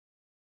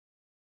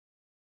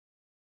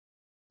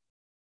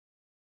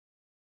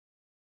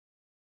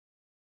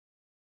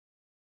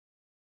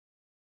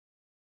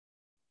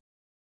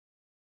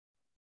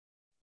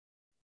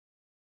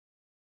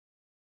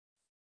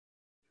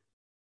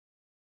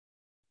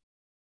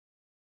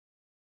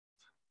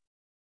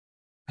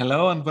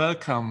Hello and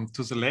welcome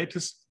to the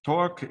latest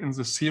talk in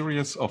the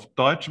series of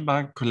Deutsche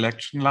Bank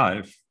Collection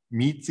Live,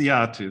 Meet the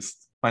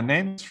Artist. My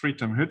name is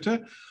Friedhelm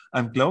Hütte.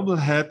 I'm Global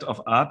Head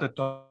of Art at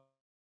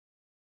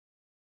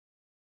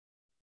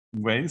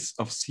Ways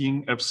of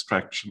Seeing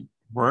Abstraction,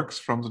 works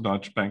from the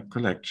Deutsche Bank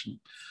Collection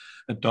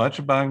at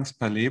Deutsche Bank's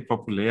Palais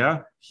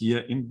Populaire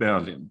here in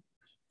Berlin.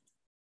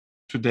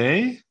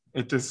 Today,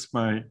 it is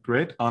my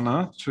great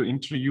honor to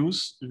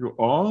introduce you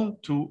all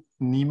to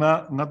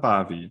Nima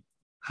Nabavi.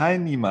 Hi,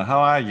 Nima, how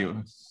are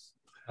you?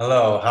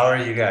 Hello, how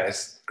are you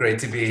guys? Great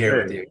to be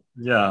here with you.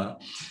 Yeah,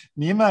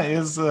 Nima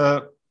is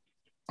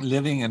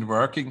living and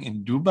working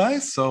in Dubai,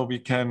 so we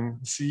can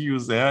see you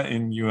there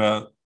in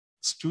your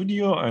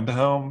studio and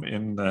home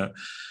in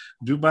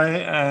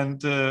Dubai.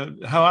 And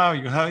how are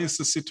you? How is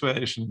the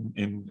situation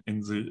in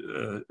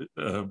the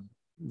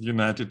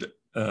United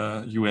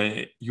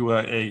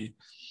UAE?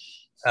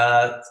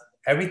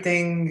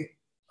 Everything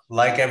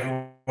like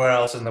everywhere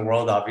else in the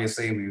world,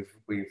 obviously,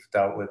 we've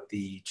dealt with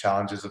the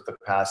challenges of the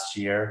past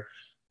year.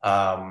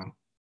 In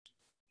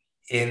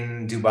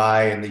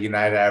Dubai, in the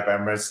United Arab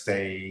Emirates,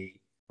 they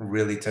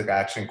really took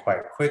action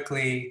quite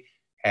quickly,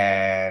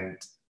 and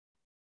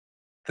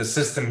the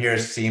system here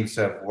seems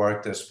to have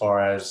worked as far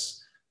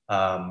as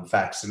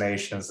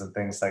vaccinations and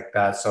things like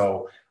that.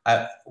 So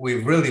we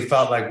really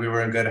felt like we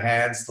were in good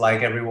hands.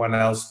 Like everyone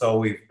else, though,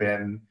 we've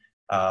been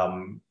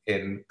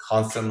in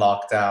constant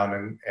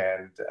lockdown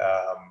and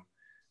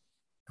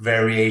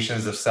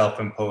variations of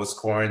self-imposed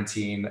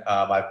quarantine.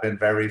 I've been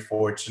very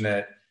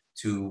fortunate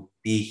to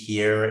be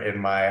here in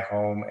my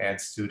home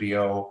and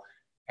studio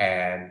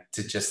and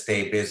to just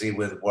stay busy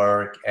with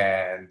work.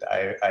 And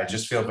I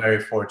just feel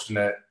very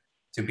fortunate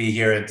to be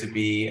here and to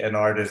be an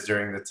artist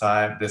during this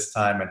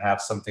time and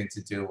have something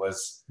to do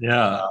was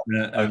a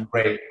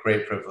great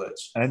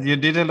privilege. And you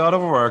did a lot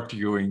of work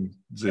during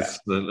this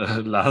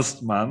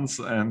last months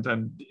and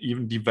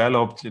even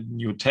developed a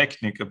new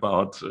technique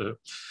about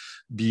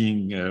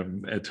being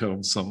at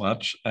home so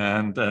much.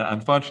 And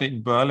unfortunately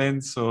in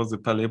Berlin, so the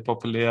Palais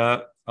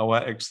Populaire,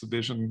 our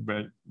exhibition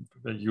where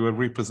you are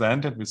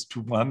represented with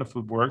two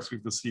wonderful works we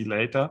will see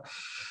later,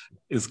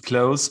 is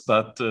closed,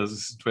 but the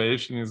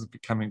situation is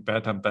becoming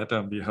better and better,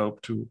 and we hope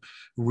to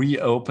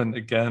reopen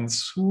again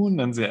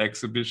soon, and the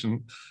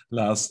exhibition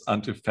lasts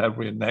until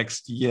February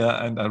next year,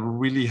 and I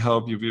really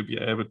hope you will be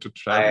able to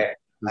travel.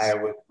 I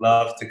would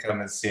love to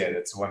come and see it.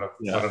 It's one of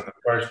the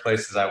first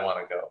places I want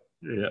to go.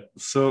 Yeah.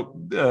 So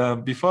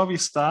before we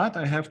start,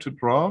 I have to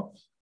draw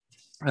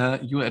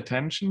your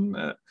attention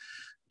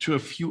to a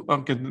few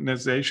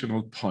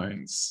organizational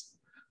points.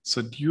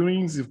 So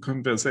during the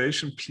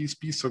conversation, please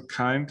be so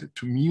kind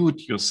to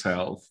mute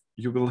yourself.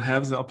 You will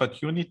have the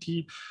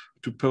opportunity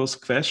to pose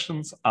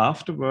questions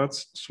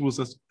afterwards through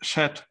the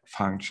chat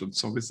function.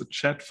 So with the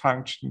chat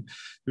function,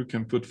 you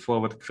can put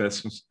forward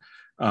questions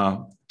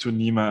to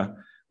Nima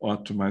or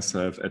to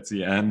myself at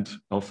the end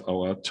of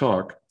our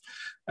talk.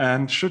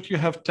 And should you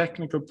have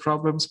technical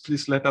problems,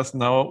 please let us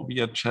know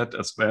via chat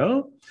as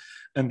well.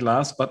 And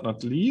last but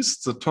not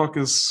least, the talk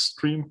is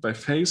streamed by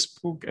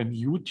Facebook and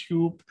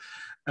YouTube.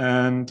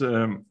 And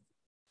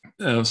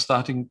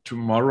starting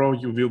tomorrow,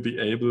 you will be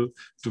able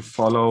to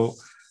follow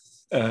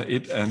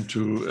it and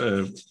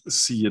to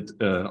see it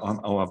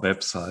on our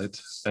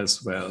website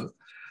as well.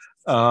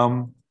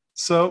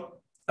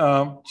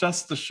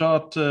 Just a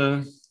short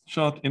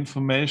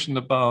information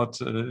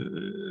about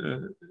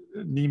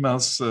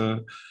Nima's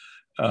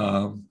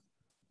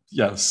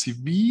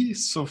CV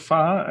so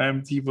far.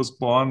 He was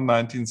born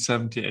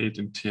 1978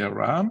 in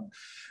Tehran,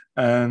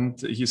 and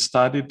he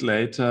studied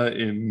later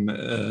in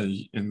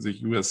the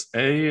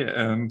USA,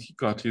 and he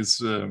got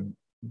his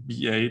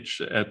BA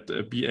at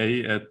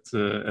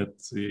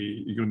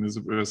the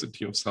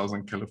University of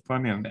Southern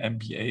California and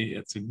MBA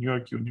at the New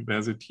York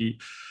University,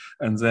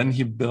 and then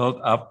he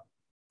built up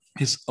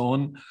his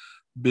own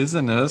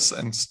business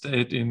and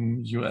stayed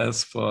in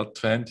US for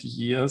 20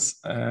 years.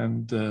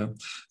 And the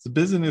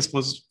business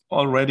was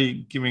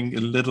already giving a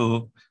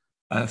little,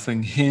 I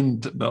think,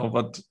 hint about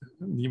what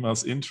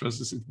Nima's interest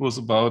is. It was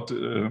about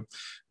to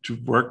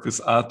work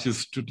with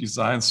artists to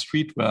design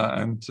streetwear.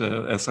 And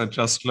as I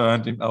just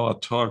learned in our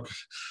talk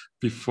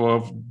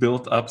before,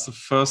 built up the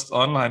first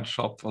online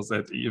shop for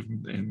that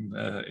even in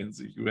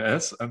the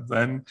US. And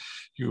then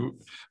you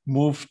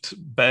moved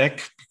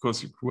back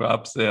because you grew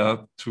up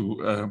there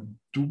to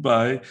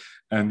Dubai,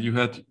 and you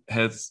had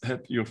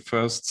your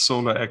first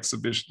solar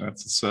exhibition at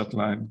the Third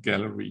Line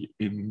Gallery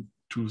in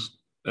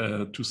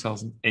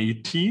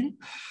 2018.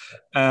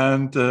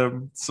 And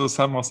so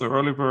some of the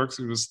early works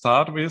we will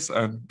start with,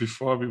 and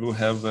before we will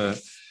have a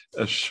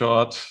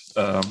short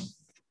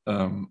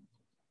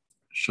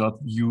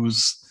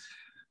views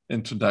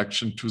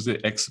introduction to the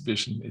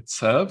exhibition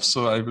itself.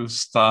 So I will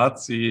start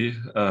the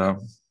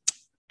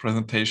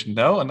presentation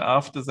now, and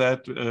after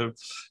that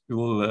we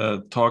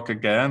will talk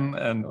again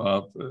and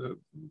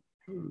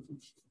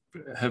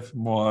have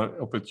more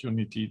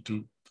opportunity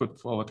to put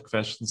forward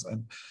questions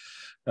and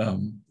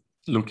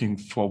looking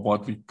for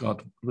what we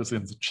got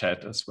within the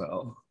chat as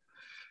well.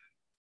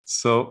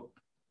 So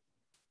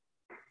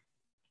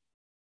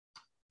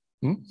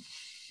Hmm?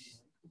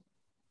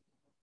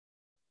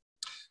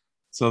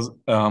 So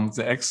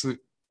the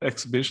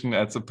exhibition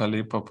at the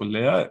Palais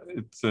Populaire,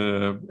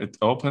 it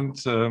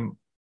opened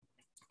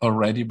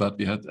already, but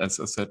we had, as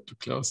I said, to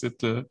close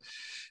it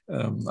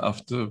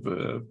after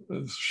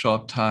a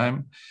short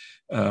time.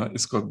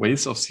 It's called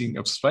Ways of Seeing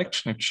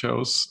Abstraction. It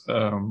shows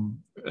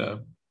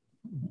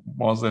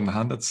more than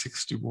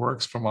 160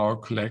 works from our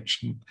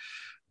collection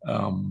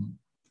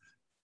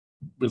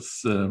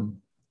with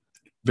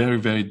very,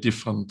 very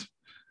different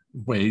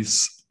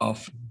ways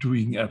of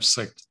doing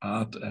abstract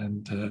art.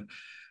 And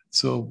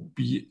so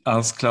we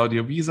asked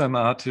Claudia Wieser, an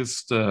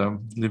artist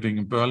living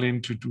in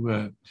Berlin, to do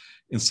an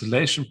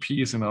installation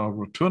piece in our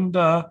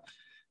rotunda.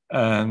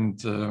 And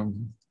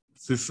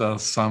these are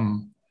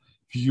some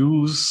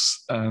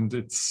views, and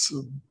it's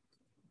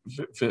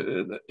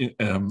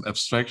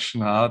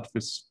abstraction art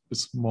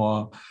with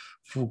more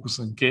focus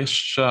on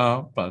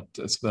gesture, but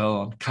as well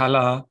on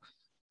color.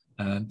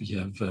 And we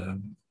have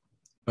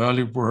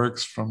early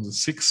works from the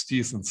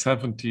 60s and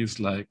 70s,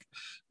 like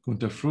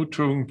Gunter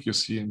Frutung, you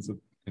see in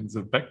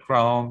the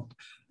background.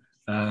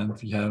 And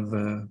we have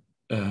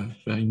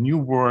very new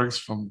works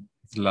from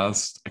the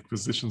last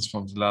acquisitions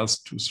from the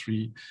last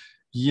 2-3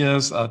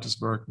 years.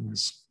 Artists working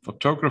with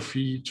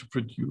photography to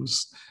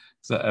produce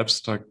the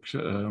abstract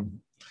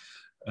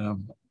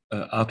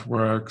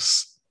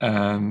artworks.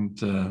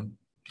 And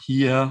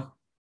here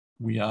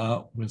we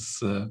are with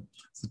the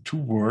 2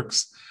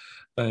 works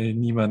by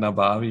Nima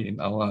Nabavi in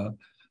our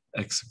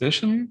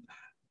exhibition.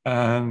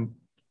 And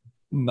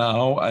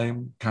now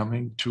I'm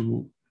coming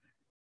to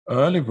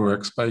early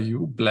works by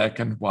you, black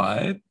and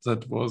white.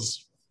 That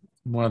was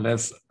more or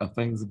less, I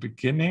think, the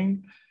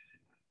beginning.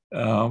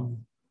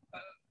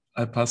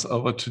 I pass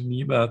over to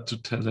Nima to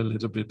tell a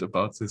little bit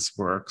about these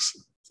works,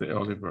 the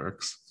early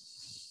works.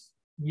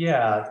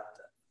 Yeah,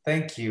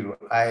 thank you.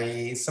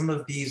 Some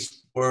of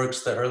these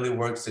works, the early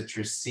works that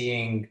you're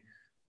seeing,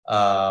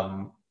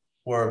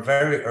 were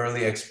very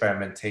early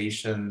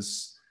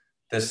experimentations.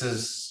 This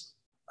is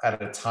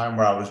at a time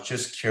where I was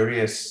just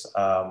curious.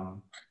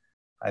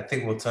 I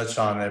think we'll touch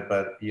on it,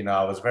 but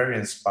I was very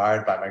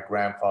inspired by my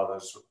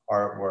grandfather's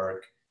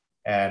artwork,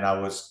 and I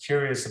was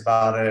curious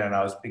about it, and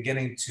I was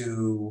beginning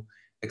to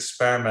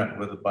experiment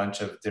with a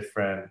bunch of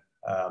different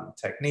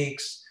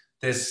techniques.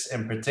 This,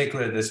 in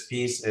particular, this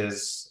piece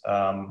is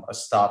a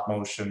stop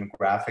motion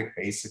graphic,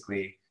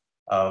 basically,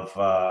 of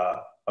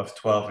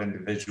 12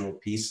 individual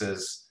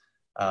pieces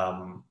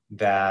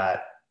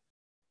that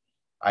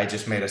I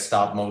just made a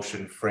stop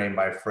motion frame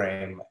by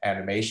frame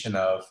animation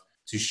of,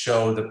 to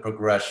show the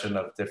progression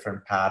of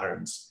different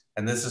patterns.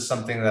 And this is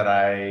something that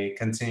I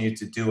continue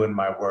to do in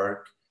my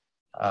work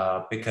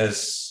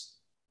because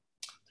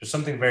there's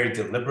something very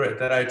deliberate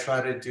that I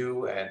try to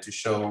do, and to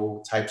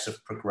show types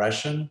of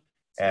progression.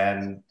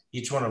 And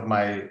each one of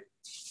my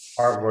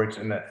artworks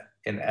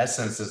in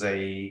essence is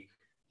a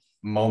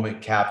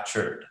moment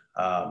captured,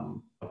 a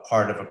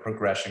part of a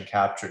progression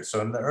captured.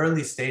 So in the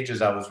early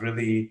stages, I was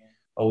really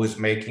always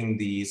making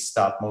these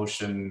stop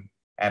motion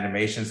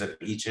animations of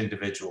each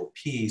individual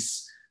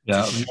piece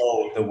to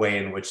show the way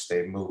in which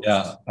they move.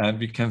 Yeah, and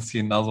we can see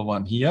another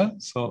one here.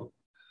 So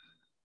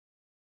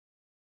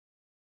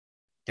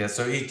yeah,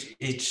 so each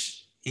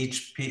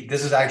piece,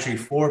 this is actually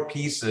 4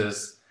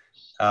 pieces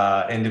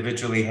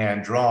individually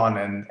hand drawn,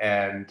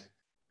 and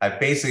I've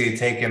basically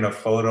taken a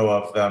photo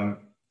of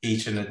them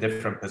each in a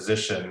different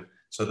position.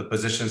 So the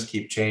positions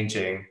keep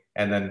changing,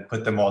 and then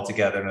put them all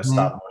together in a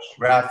stop motion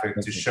graphic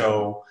to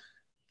show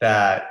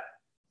that,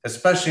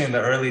 especially in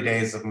the early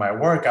days of my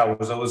work, I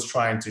was always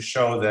trying to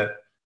show that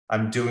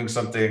I'm doing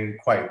something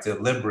quite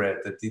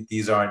deliberate, that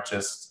these aren't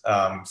just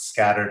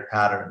scattered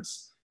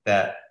patterns,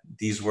 that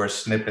these were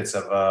snippets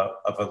of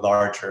a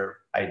larger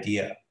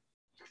idea.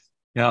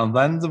 Yeah, and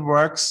then the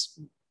works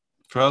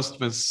first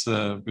with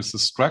the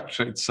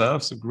structure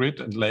itself, the grid,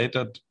 and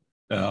later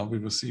we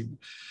will see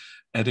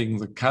adding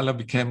the color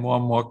became more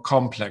and more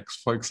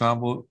complex. For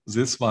example,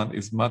 this one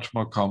is much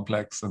more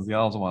complex than the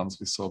other ones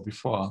we saw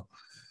before.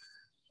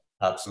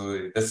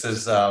 Absolutely.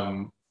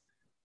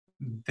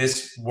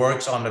 This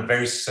works on a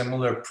very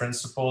similar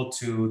principle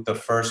to the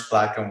first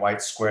black and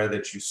white square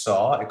that you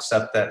saw,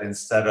 except that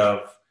instead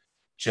of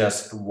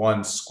just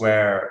one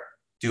square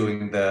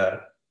doing the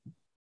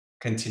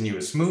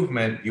continuous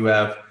movement, you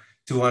have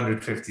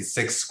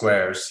 256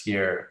 squares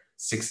here,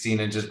 16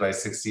 inches by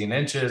 16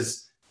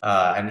 inches.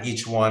 And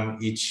each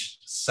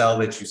cell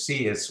that you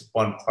see is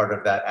one part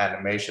of that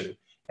animation.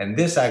 And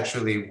this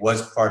actually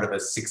was part of a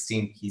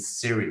 16-piece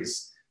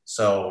series.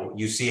 So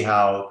you see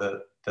how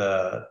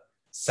the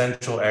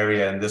central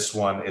area in this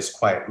one is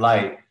quite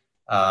light.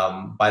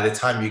 By the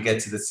time you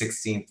get to the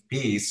 16th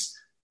piece,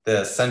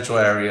 the central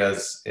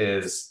areas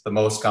is the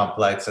most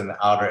complex, and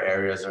the outer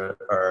areas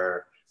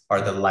are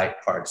the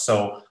light parts.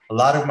 So a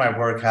lot of my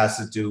work has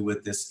to do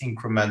with this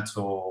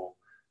incremental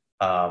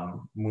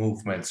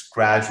movements,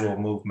 gradual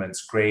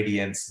movements,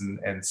 gradients,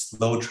 and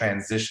slow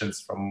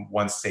transitions from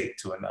one state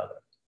to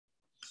another.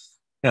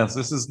 Yes,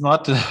 this is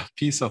not a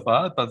piece of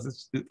art, but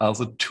these are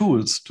the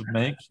tools to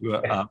make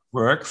your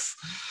artworks.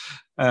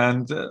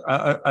 And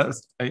I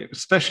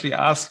especially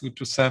ask you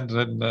to send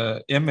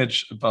an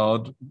image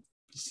about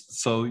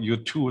your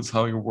tools,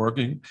 how you're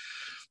working,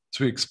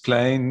 to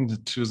explain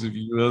to the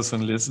viewers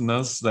and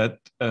listeners that,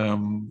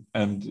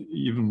 and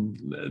even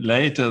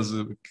later,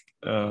 the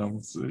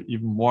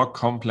even more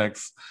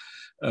complex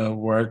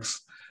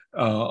works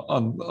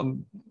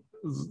on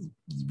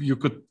you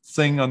could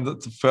think on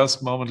the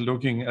first moment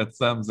looking at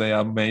them, they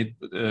are made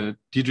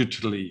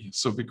digitally.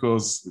 So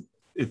because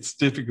it's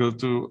difficult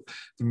to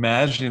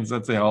imagine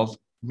that they are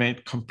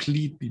made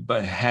completely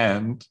by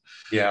hand.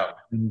 Yeah.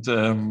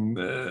 And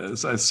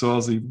as I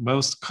saw the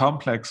most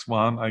complex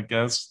one, I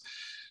guess,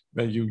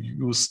 where you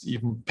used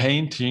even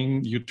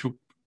painting, you took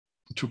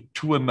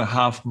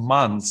 2.5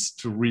 months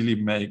to really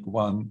make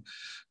one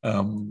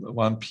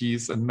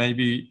piece. And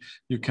maybe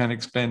you can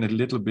explain a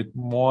little bit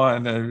more,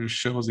 and I will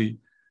show the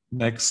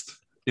next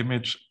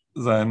image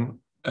then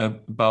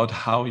about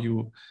how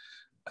you're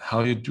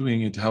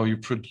doing it, how you're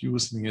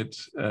producing it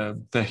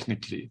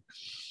technically.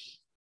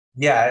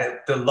 Yeah,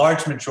 the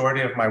large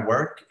majority of my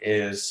work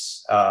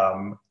is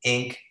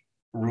ink,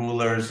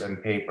 rulers,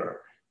 and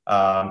paper.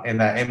 In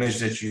that image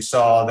that you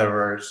saw,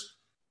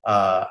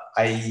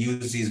 I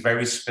use these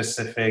very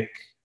specific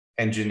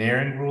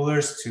engineering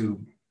rulers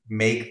to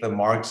make the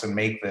marks and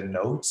make the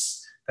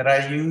notes that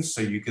I use.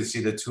 So you can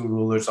see the two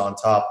rulers on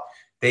top.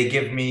 They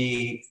give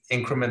me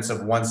increments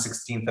of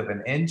 1/16 of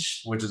an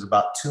inch, which is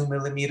about 2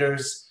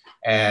 millimeters.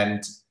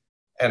 And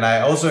I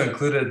also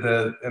included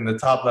in the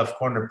top left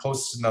corner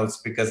post-it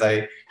notes because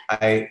I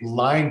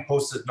line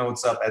post-it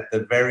notes up at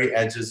the very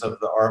edges of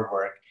the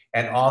artwork.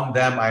 And on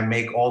them, I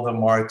make all the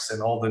marks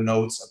and all the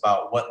notes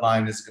about what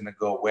line is going to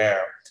go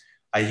where.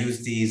 I use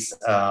these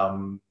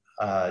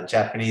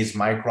Japanese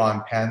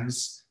micron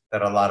pens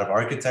that a lot of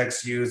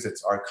architects use.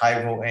 It's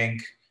archival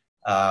ink.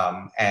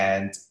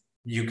 And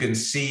you can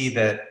see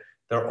that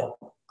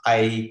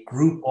I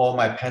group all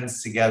my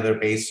pens together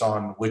based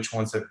on which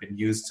ones have been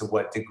used to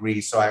what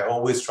degree. So I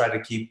always try to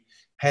keep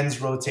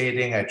pens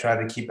rotating. I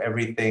try to keep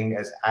everything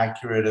as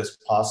accurate as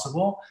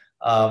possible.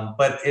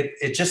 But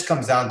it just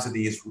comes down to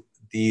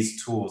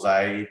these tools.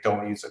 I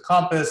don't use a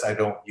compass. I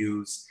don't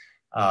use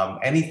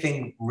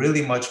anything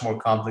really much more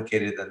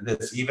complicated than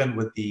this. Even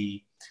with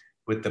the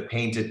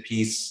painted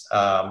piece,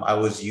 I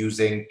was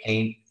using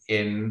paint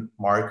in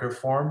marker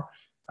form,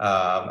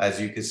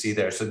 as you can see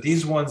there. So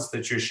these ones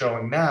that you're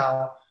showing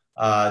now,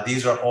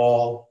 these are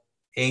all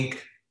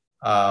ink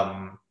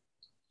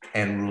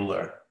and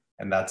ruler,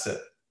 and that's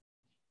it.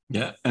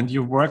 Yeah, and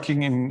you're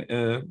working in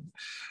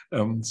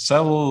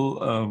several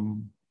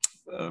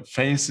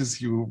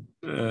phases. You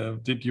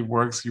did your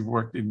works. You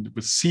worked in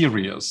with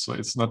series, so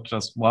it's not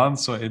just one.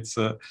 So it's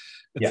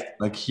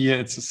like here,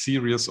 it's a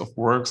series of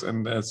works,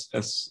 and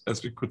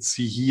as we could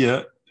see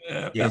here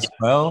as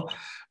well,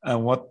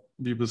 and what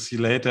we will see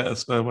later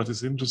as well. What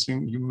is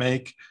interesting, you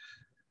make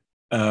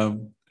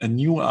a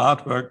new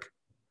artwork,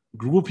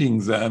 grouping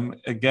them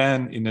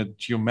again in a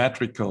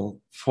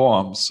geometrical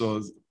form.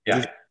 So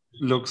this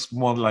looks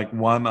more like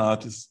one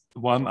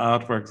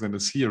artwork than a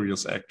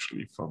series,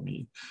 actually, for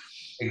me.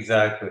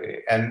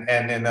 Exactly, and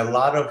in a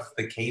lot of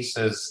the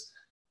cases,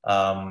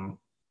 the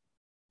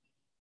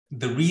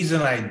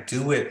reason I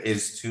do it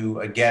is to,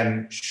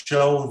 again,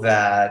 show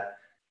that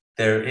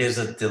there is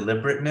a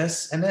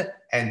deliberateness in it,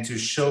 and to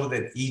show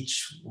that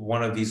each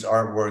one of these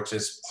artworks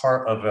is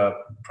part of a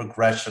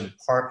progression,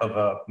 part of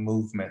a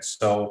movement.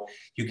 So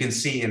you can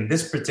see in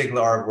this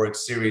particular artwork,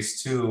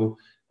 series 2,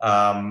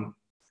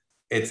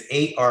 it's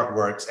 8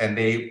 artworks, and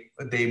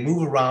they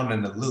move around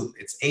in a loop.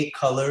 It's 8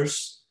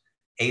 colors,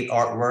 8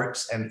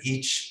 artworks, and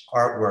each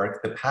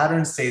artwork, the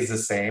pattern stays the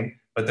same,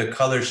 but the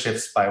color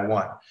shifts by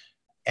 1.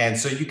 And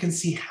so you can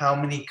see how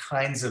many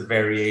kinds of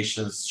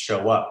variations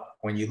show up.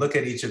 When you look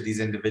at each of these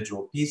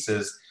individual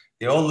pieces,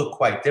 they all look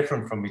quite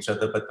different from each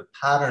other, but the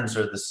patterns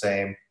are the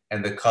same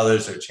and the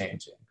colors are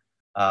changing.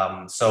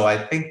 So I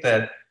think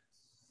that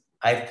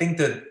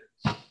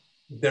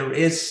there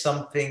is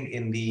something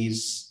in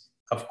these.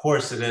 Of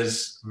course, it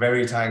is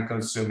very time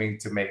consuming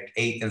to make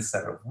 8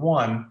 instead of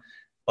 1,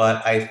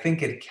 but I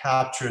think it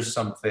captures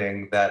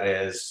something that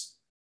is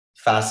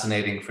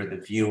fascinating for the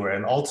viewer.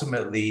 And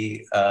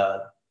ultimately,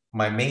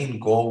 my main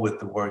goal with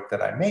the work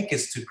that I make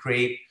is to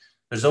create,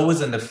 there's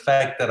always an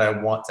effect that I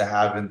want to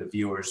have in the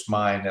viewer's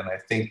mind. And I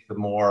think the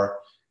more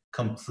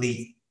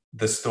complete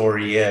the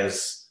story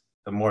is,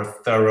 the more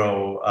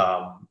thorough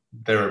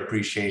their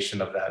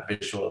appreciation of that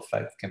visual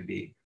effect can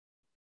be.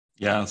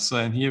 Yeah, so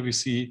and here we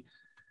see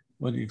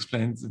what you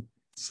explained,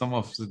 some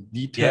of the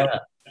detail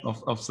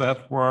of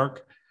that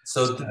work.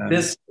 So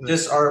that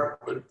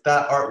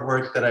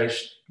artwork that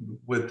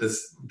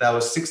that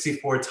was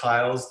 64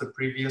 tiles, the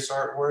previous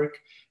artwork.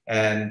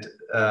 And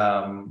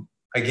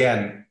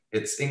again,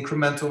 it's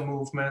incremental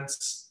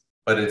movements,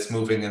 but it's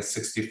moving in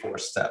 64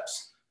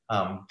 steps.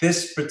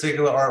 This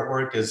particular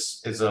artwork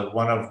is a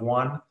 1 of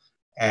 1.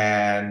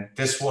 And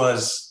this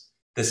was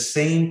the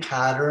same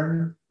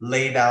pattern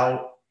laid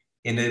out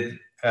in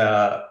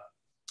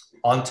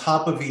on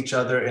top of each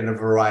other in a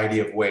variety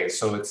of ways.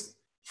 So it's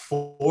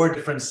 4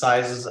 different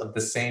sizes of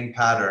the same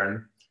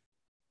pattern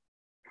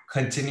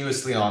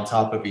continuously on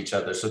top of each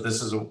other. So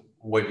this is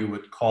what you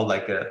would call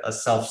like a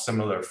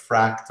self-similar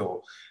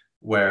fractal,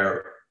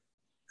 where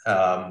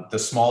the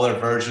smaller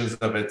versions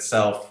of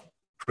itself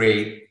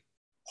create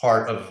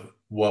part of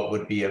what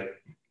would be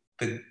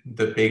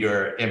the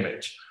bigger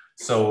image.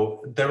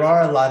 So there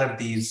are a lot of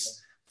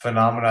these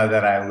phenomena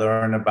that I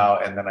learn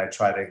about and then I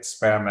try to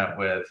experiment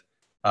with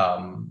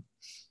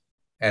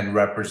and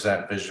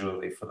represent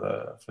visually for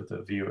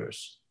the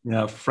viewers.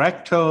 Yeah,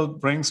 fractal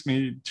brings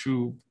me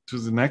to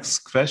the next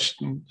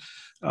question.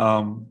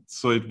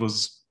 So it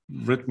was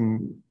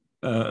written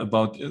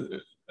about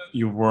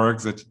your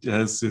work that it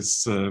has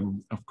this,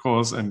 of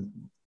course, and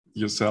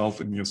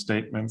yourself in your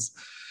statements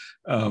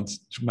to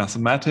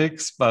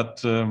mathematics,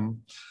 but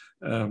on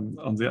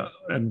the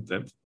and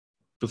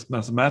with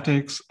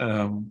mathematics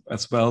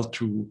as well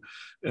to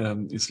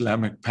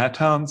Islamic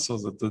patterns, so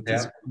that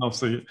is one of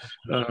the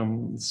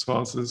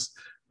sources,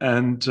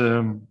 and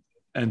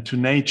to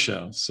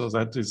nature. So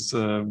that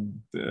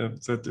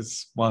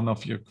is one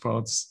of your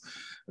quotes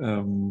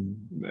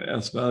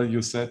as well.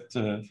 You said,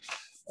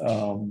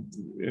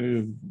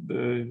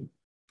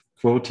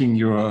 quoting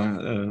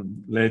your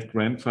late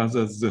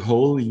grandfather, the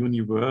whole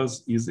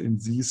universe is in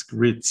these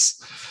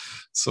grids.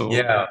 So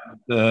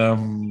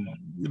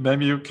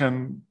maybe you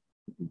can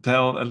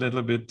tell a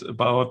little bit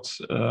about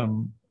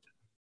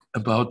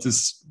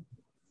this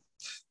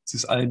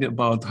idea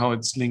about how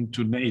it's linked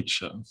to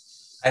nature.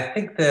 I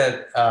think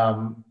that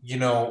you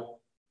know,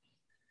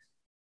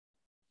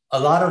 a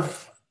lot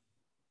of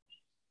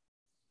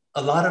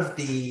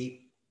the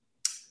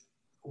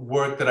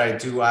work that I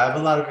do, I have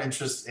a lot of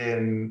interest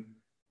in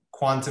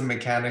quantum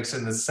mechanics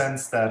in the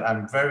sense that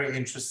I'm very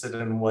interested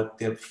in what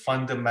the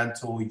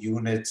fundamental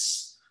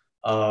units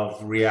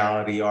of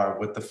reality are,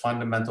 what the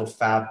fundamental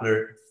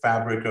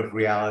fabric of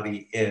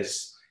reality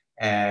is.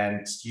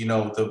 And you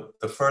know,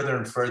 the further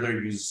and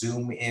further you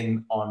zoom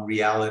in on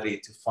reality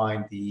to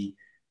find the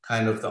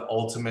kind of the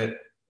ultimate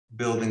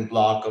building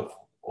block of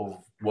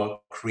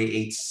what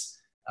creates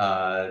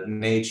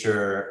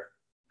nature,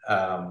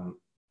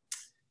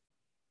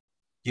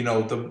 you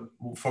know,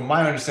 from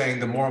my understanding,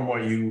 the more and more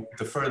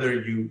the further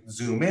you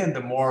zoom in,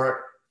 the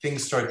more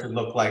things start to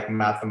look like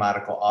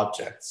mathematical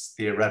objects,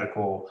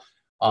 theoretical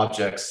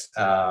objects.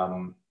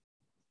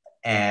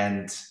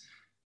 And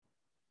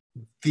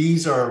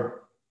these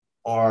are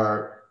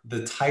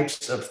the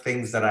types of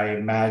things that I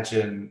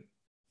imagine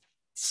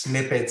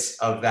snippets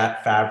of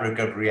that fabric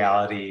of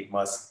reality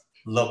must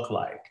look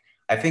like.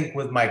 I think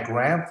with my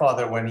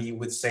grandfather, when he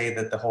would say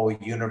that the whole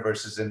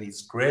universe is in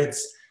these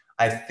grids,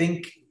 I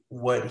think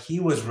what he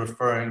was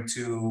referring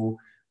to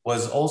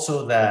was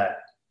also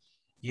that,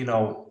 you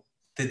know,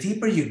 the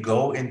deeper you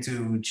go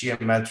into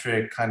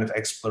geometric kind of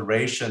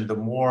exploration, the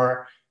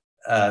more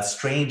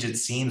strange it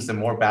seems, the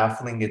more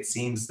baffling it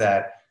seems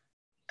that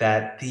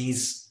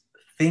these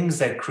things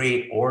that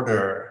create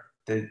order,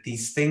 that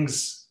these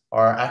things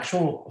are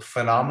actual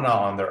phenomena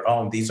on their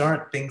own. These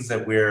aren't things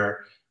that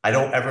I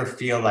don't ever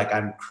feel like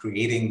I'm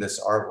creating this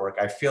artwork.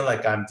 I feel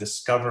like I'm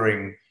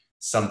discovering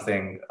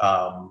something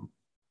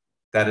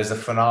that is a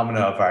phenomena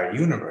of our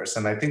universe.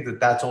 And I think that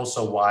that's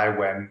also why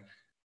when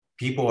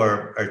people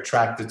are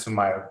attracted to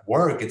my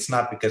work, it's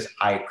not because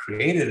I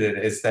created it,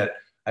 it's that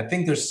I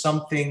think there's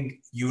something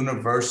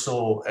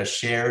universal, a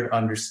shared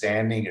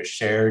understanding, a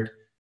shared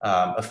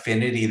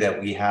affinity that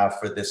we have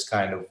for this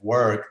kind of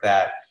work,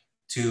 that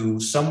to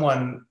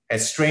someone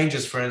as strange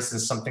as, for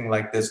instance, something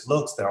like this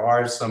looks, there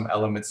are some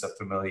elements of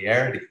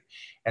familiarity.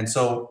 And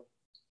so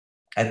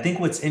I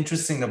think what's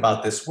interesting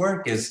about this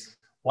work is,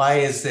 why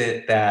is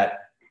it that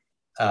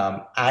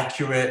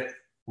accurate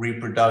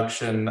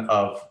reproduction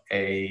of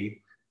an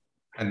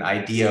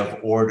idea of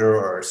order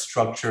or a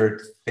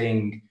structured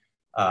thing,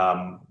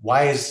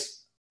 why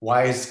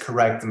is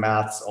correct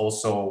maths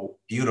also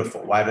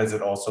beautiful? Why does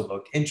it also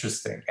look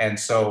interesting? And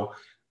so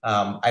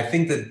I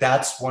think that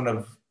that's one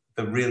of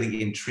the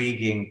really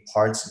intriguing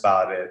parts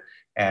about it,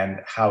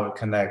 and how it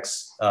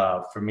connects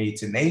for me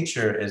to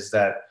nature, is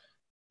that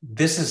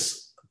this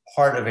is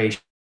part of a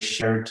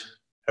shared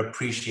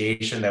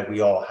appreciation that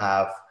we all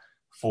have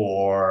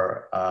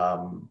for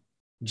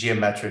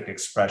geometric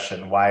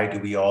expression. Why do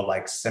we all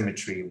like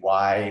symmetry?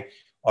 Why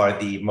are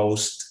the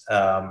most,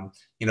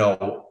 you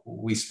know,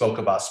 we spoke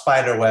about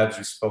spider webs,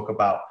 we spoke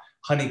about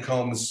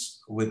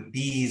honeycombs with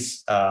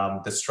bees,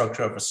 the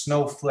structure of a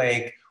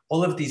snowflake,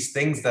 all of these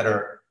things that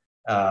are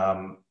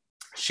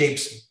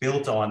shapes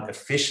built on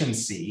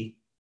efficiency,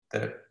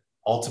 that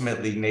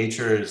ultimately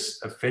nature is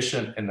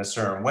efficient in a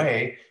certain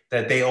way,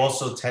 that they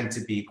also tend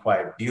to be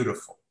quite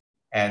beautiful.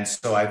 And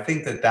so I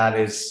think that that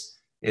is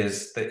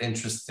the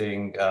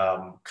interesting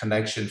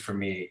connection for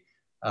me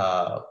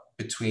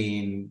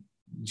between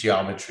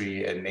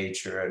geometry and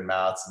nature and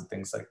maths and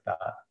things like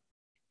that.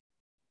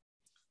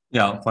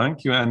 Yeah,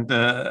 thank you. And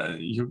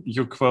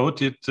you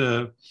quoted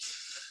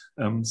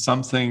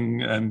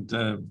something, and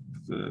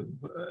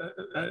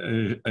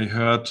I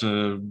heard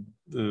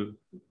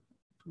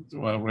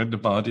I read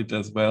about it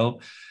as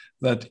well,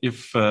 that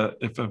if a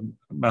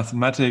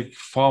mathematic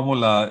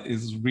formula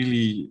is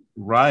really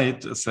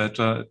right,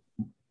 etc.,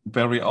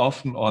 very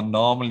often or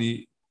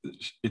normally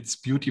it's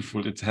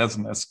beautiful, it has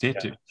an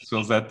aesthetic.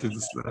 So that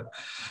is,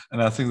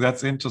 and I think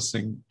that's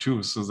interesting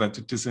too, so that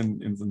it is in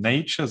the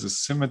nature, the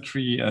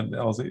symmetry, and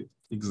all the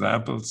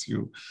examples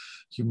you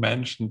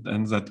mentioned,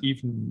 and that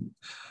even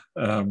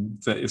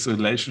there is a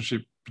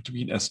relationship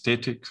between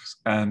aesthetics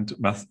and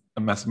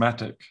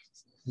mathematics.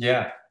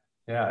 Yeah,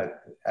 yeah.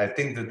 I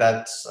think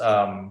that's,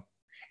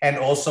 and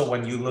also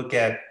when you look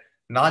at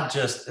not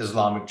just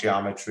Islamic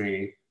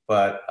geometry,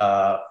 but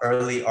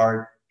early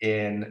art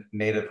in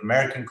Native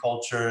American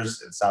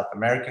cultures, in South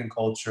American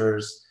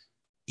cultures,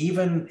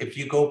 even if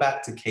you go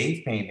back to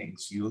cave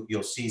paintings,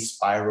 you'll see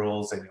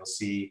spirals and you'll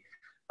see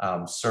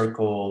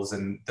circles,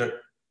 and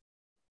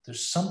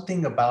there's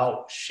something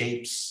about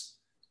shapes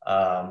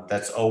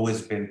that's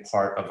always been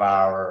part of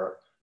our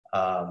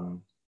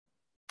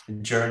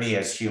journey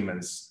as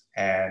humans,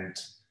 and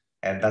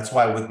that's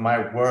why with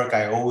my work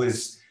I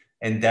always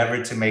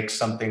endeavor to make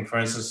something. For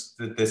instance,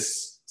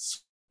 this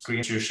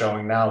screen you're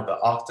showing now, the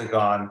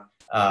octagon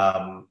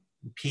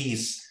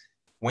piece,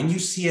 when you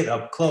see it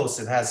up close,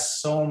 it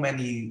has so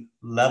many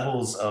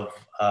levels of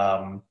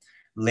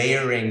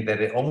layering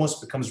that it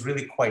almost becomes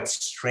really quite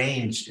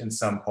strange in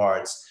some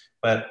parts.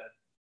 But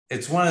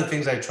it's one of the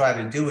things I try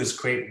to do, is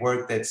create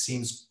work that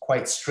seems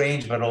quite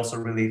strange but also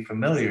really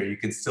familiar. You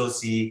can still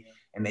see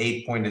an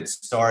 8-pointed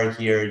star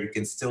here. You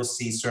can still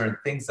see certain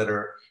things that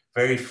are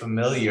very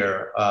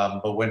familiar.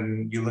 But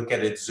when you look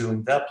at it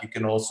zoomed up, you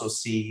can also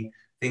see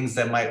things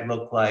that might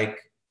look like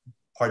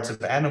parts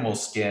of animal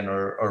skin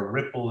or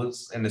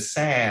ripples in the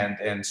sand.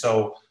 And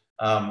so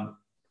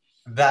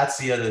that's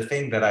the other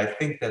thing, that I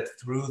think that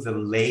through the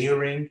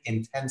layering,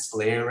 intense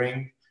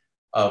layering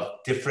of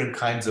different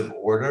kinds of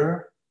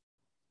order,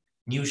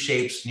 new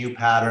shapes, new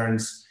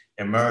patterns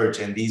emerge,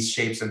 and these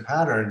shapes and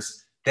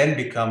patterns then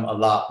become a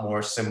lot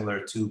more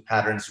similar to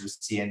patterns we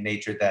see in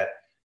nature that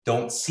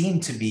don't seem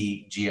to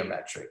be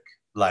geometric,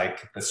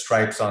 like the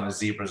stripes on a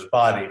zebra's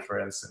body, for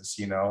instance,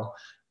 you know?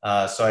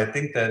 So I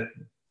think that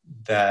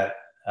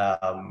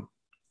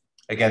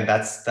again,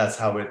 that's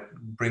how it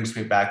brings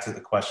me back to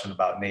the question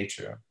about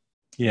nature.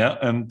 Yeah,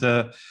 and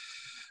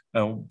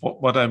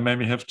what I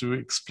maybe have to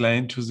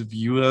explain to the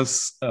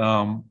viewers,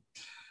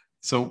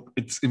 so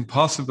it's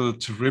impossible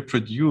to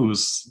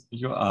reproduce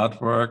your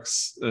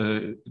artworks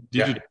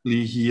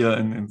digitally here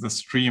in the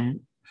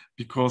stream,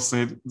 because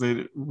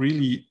they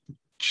really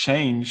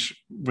change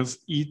with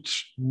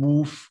each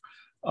move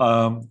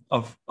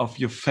of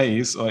your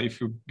face, or if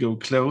you go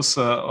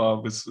closer,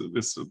 or with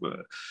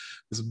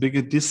a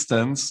bigger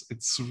distance.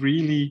 It's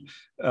really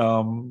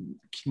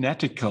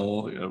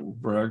kinetical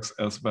works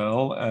as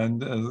well,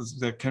 and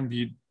there can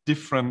be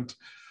different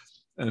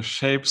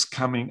shapes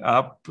coming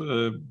up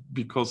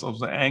because of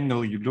the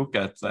angle you look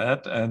at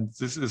that. And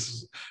this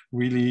is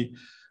really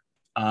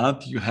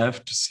art you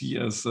have to see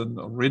as an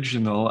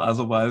original,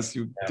 otherwise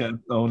you get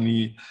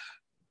only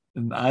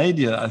an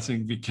idea. I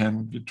think we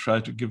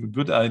try to give a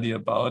good idea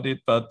about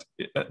it, but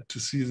to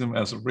see them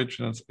as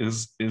originals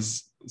is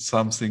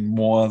something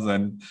more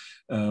than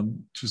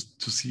to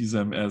see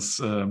them as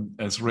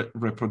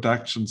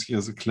reproductions.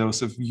 Here's a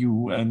closer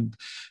view, and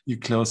you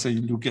closer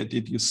you look at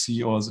it, you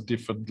see all the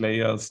different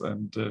layers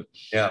and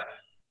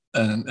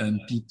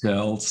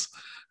details.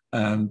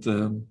 And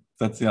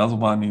that's the other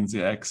one in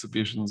the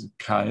exhibition, the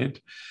kite.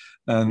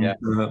 And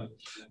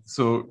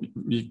so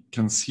we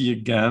can see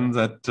again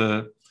that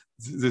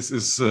this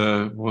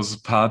was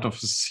part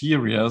of the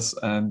series,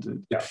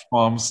 and it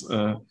forms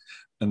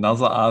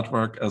another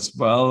artwork as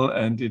well,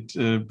 and it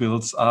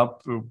builds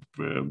up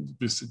with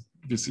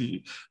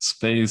the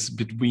space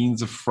between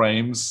the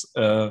frames,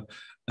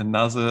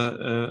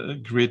 another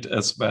grid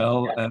as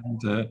well.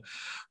 And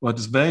what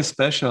is very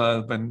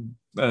special, when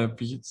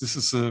this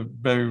is a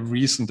very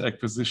recent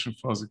acquisition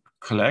for the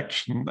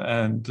collection,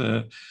 and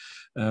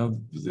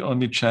the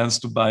only chance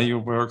to buy your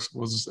works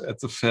was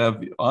at the fair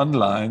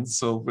online.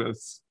 So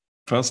with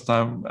first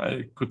time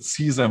I could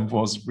see them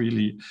was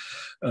really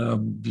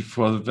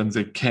before, when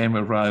they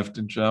arrived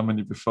in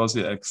Germany before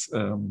the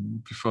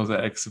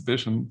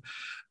exhibition.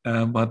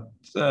 But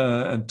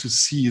and to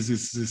see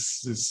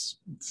this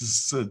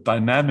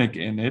dynamic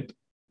in it.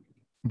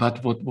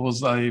 But what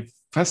was I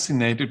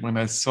fascinated when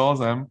I saw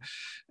them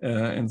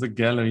in the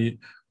gallery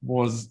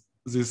was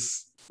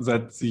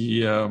that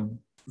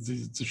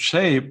the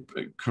shape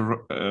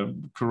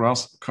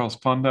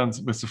correspondence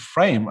with the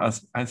frame.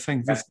 I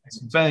think this is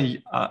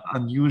very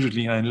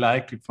unusually. I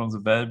liked it from the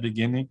very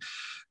beginning.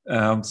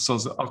 So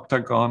the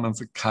octagon and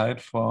the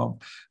kite form,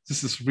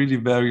 this is really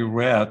very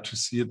rare to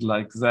see it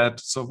like that.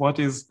 So what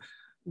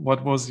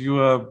was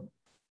your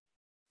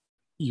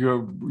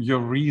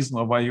reason,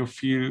 or why you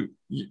feel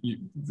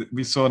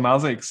we saw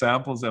another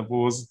example that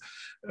was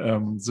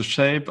the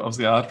shape of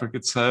the artwork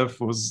itself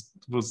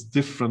was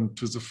different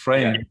to the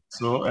frame.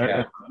 So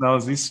now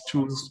these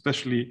two,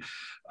 especially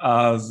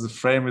the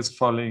frame is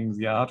following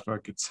the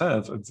artwork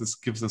itself, and this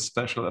gives a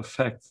special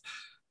effect.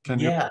 Can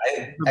you Yeah,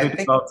 a I bit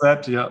think, about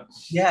that? Yeah.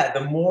 yeah,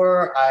 the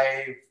more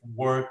I've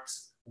worked,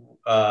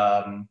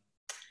 I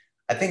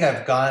think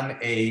I've gone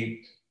a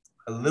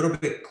little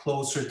bit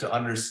closer to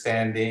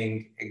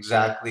understanding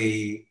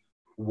exactly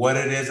what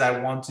it is I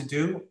want to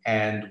do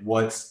and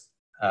what's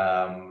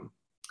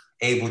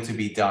able to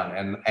be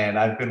done. And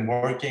I've been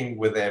working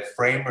with a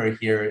framer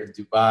here in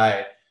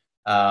Dubai,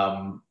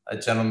 a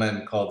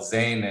gentleman called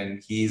Zain,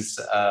 and he's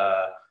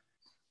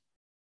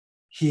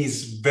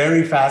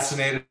very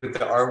fascinated with the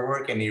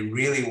artwork, and he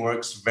really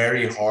works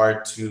very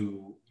hard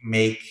to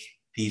make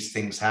these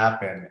things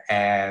happen.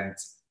 And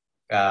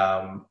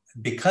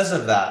because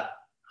of that,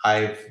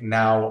 I've been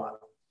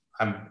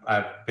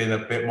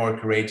a bit more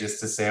courageous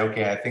to say,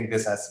 okay, I think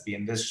this has to be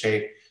in this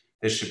shape.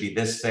 This should be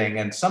this thing.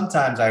 And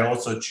sometimes I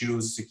also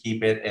choose to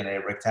keep it in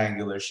a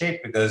rectangular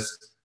shape because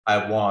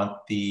I want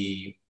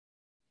the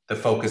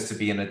focus to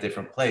be in a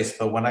different place.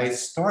 But when I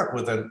start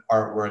with an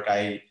artwork,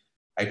 I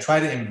try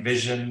to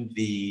envision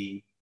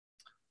the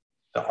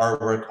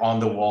artwork on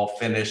the wall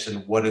finished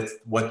and what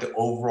the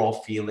overall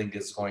feeling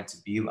is going to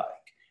be like.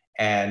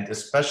 And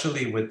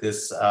especially with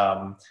this,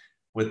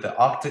 with the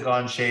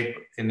octagon shape,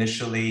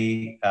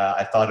 initially,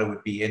 I thought it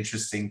would be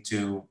interesting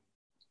to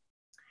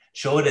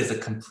show it as a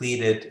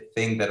completed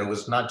thing, that it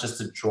was not just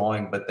a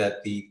drawing, but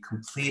that the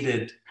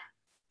completed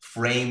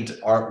framed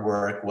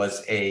artwork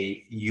was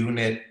a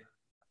unit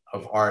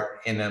of art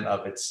in and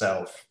of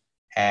itself.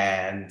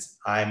 And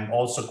I'm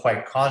also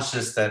quite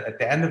conscious that at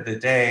the end of the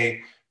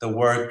day, the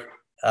work,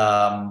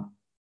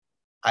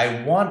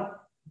 I want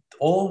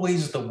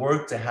always the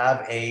work to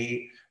have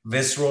a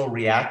visceral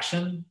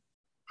reaction.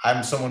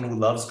 I'm someone who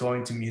loves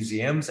going to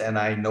museums, and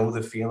I know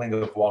the feeling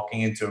of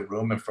walking into a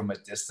room and from a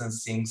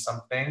distance seeing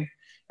something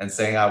and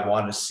saying, I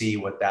want to see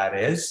what that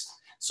is.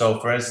 So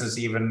for instance,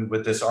 even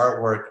with this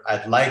artwork,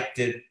 I'd liked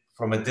it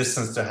from a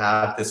distance to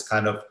have this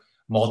kind of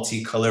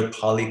multicolored,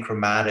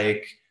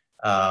 polychromatic,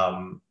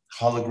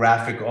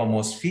 holographic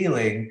almost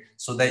feeling,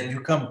 so that you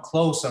come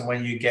close, and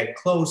when you get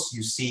close,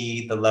 you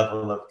see the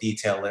level of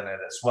detail in it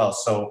as well.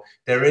 So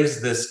there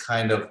is this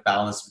kind of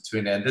balance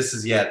between it. And this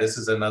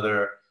is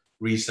another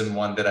recent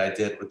one that I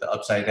did with the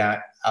upside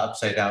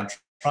down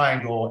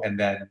triangle, and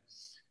then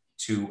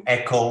to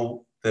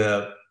echo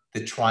the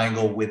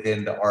triangle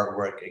within the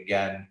artwork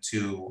again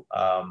to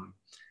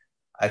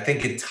I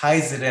think it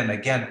ties it in.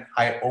 Again,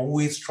 I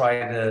always try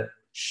to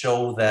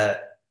show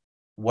that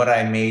what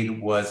I made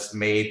was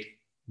made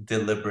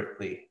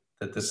deliberately,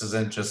 that this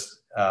isn't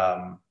just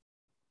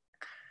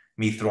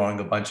me throwing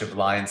a bunch of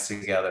lines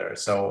together.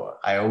 So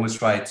I always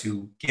try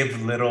to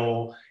give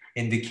little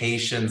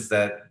indications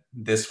that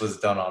this was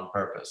done on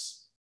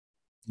purpose.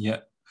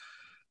 Yeah.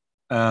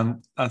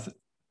 And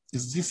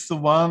is this the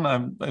one?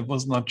 I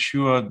was not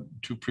sure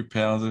to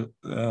prepare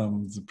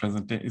the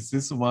presentation. Is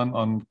this the one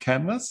on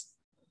canvas?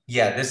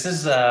 Yeah, this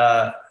is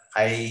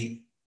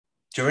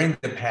during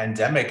the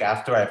pandemic,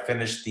 after I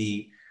finished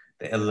the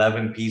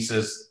 11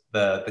 pieces,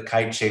 the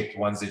kite-shaped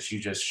ones that you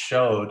just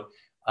showed,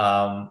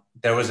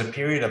 there was a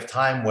period of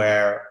time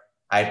where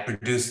I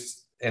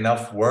produced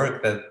enough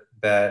work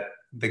that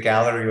the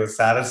gallery was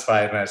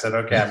satisfied, and I said,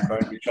 okay, I'm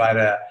going to try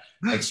to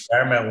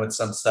experiment with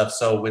some stuff.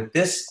 So with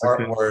this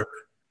artwork,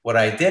 what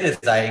I did is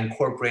I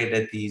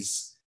incorporated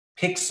these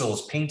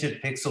pixels,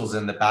 painted pixels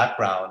in the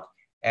background,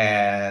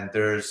 and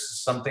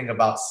there's something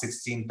about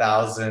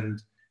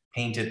 16,000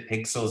 painted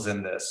pixels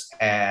in this.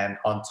 And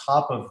on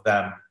top of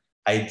them,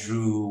 I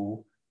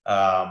drew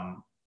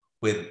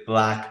with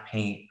black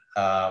paint,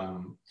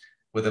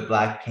 with a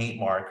black paint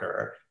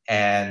marker,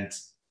 and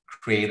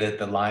created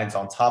the lines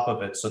on top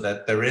of it, so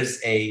that there is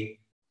a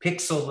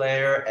pixel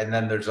layer and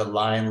then there's a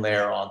line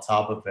layer on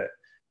top of it.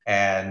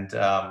 And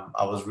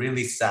I was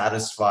really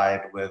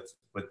satisfied with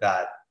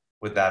that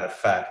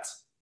effect.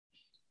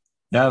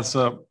 Yeah.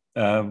 So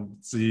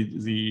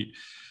the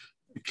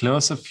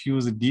closer view,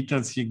 the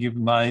details here give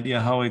an idea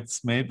how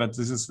it's made. But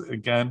this is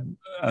again,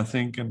 I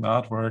think, an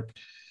artwork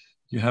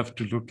you have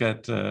to look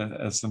at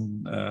as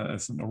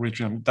an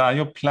original. Are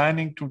you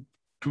planning to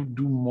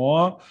do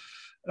more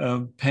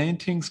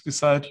paintings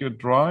beside your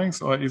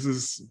drawings, or is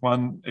this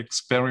one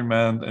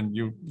experiment and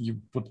you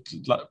would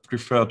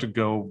prefer to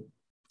go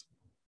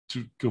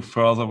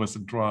further with the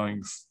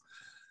drawings?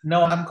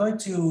 No,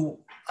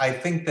 I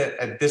think that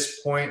at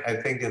this point, I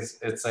think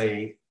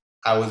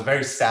I was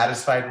very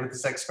satisfied with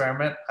this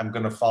experiment. I'm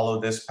going to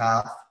follow this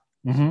path,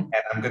 and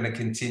I'm going to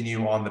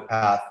continue on the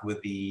path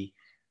with the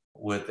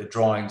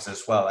drawings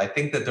as well. I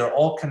think that they're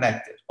all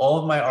connected. All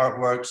of my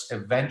artworks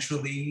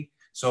eventually.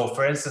 So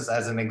for instance,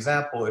 as an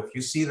example, if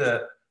you see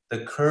the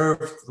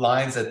curved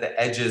lines at the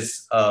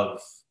edges of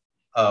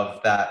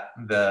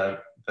the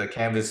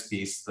canvas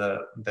piece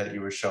that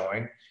you were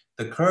showing,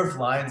 the curved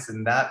lines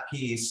in that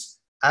piece,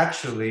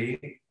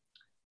 actually,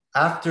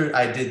 after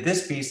I did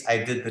this piece,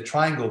 I did the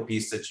triangle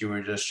piece that you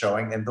were just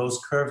showing, and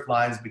those curved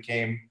lines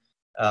became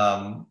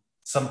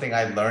something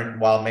I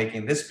learned while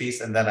making this piece,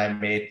 and then I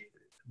made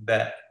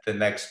the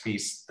next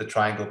piece, the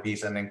triangle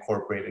piece, and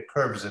incorporated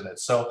curves in it.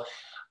 So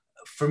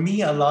for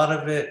me, a lot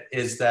of it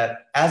is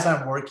that as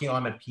I'm working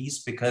on a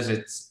piece, because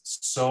it's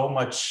so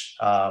much,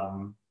 a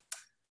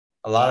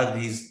lot of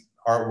these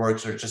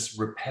artworks are just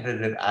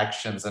repetitive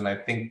actions. And I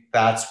think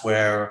that's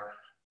where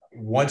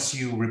once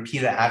you repeat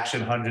an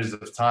action hundreds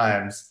of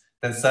times,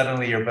 then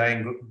suddenly your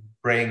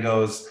brain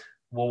goes,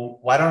 well,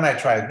 why don't I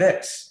try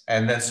this?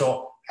 And then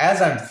so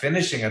as I'm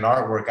finishing an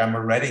artwork, I'm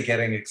already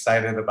getting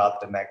excited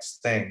about the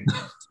next thing.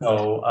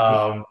 So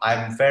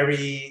I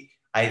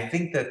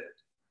think that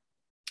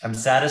I'm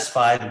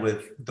satisfied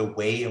with the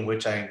way in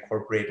which I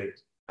incorporated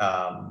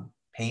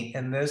paint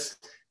in this.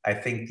 I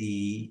think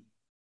we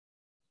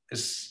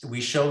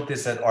showed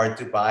this at Art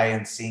Dubai,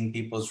 and seeing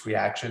people's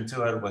reaction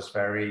to it was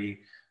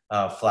very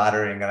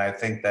flattering. And I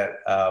think that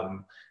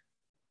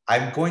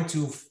I'm going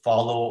to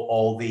follow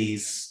all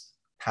these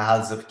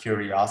paths of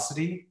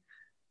curiosity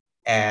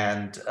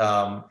and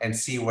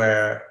see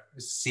where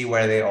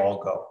they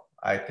all go.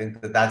 I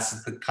think that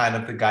that's the kind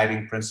of the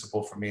guiding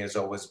principle for me has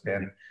always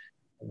been,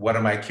 what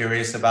am I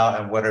curious about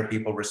and what are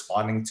people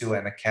responding to,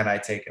 and can I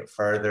take it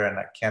further, and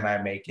can I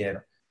make it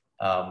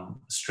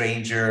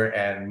stranger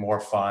and more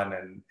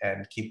fun,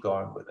 and keep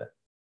going with it.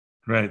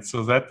 Great.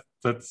 So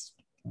that's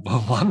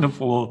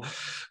wonderful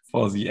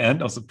for the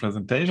end of the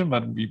presentation,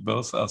 but we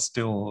both are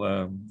still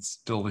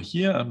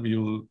here, and we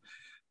will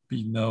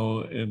be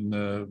now in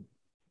a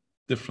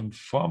different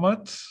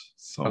format.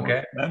 So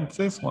okay.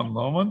 Francis, one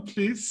moment,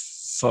 please.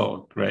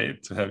 So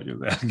great to have you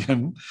there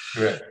again.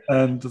 Great.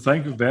 And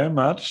thank you very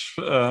much.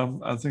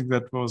 I think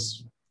that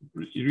was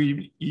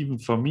really, even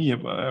for me,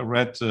 I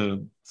read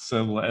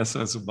several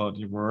essays about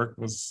your work,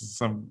 was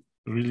some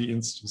really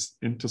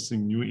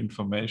interesting new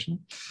information.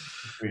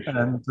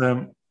 And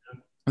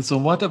so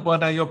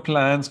what are your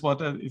plans?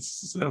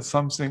 Is there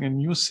something, a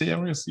new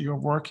series you're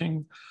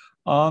working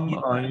on,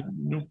 or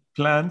new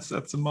plans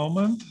at the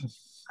moment?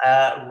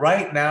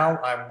 Right now,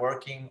 I'm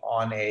working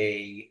on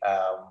a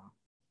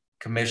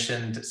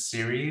commissioned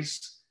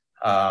series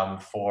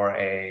for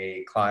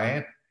a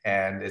client,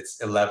 and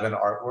it's 11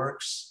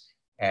 artworks,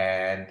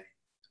 and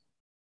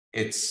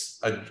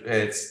it's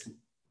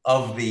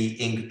of the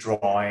ink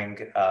drawing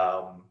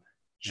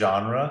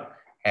genre.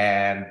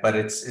 But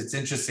it's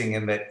interesting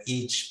in that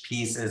each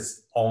piece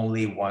is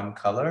only one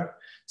color.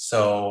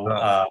 So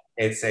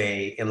it's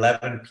a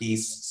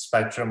 11-piece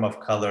spectrum of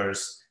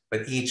colors,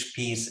 but each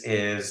piece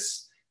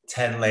is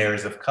 10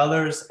 layers of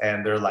colors,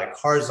 and they're like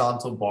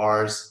horizontal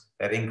bars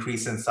that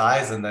increase in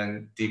size and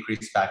then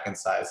decrease back in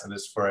size. And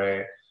it's for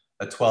a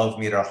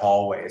 12-meter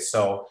hallway.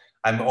 So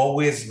I'm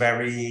always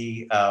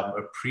very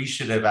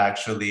appreciative,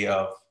 actually,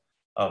 of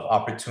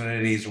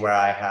opportunities where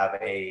I have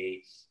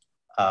a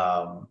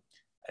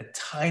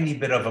tiny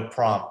bit of a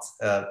prompt,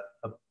 a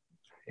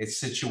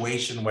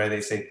situation where they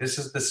say, this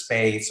is the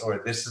space,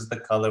 or this is the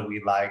color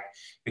we like,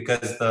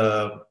 because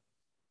the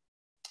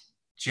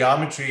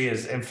geometry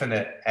is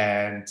infinite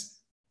and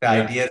the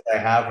ideas I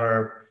have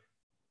are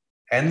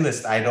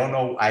endless. I don't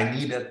know, I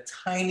need a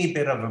tiny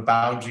bit of a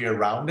boundary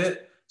around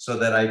it so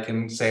that I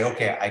can say,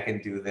 okay, I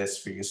can do this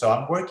for you. So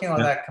I'm working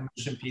on that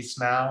commission piece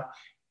now.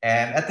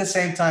 And at the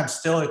same time,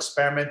 still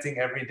experimenting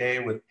every day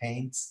with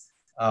paints.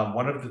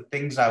 One of the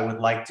things I would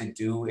like to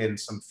do in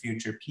some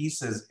future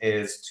pieces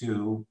is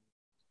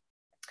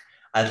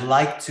I'd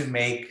like to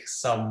make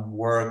some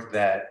work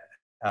that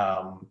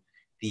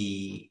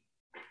the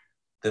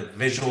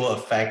visual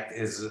effect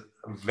is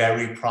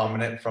very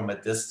prominent from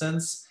a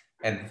distance,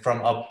 and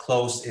from up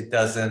close, it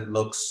doesn't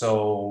look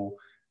so,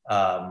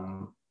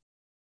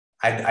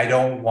 I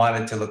don't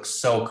want it to look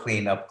so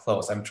clean up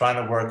close. I'm trying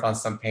to work on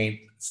some paint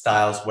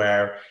styles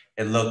where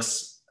it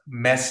looks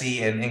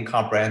messy and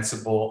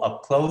incomprehensible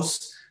up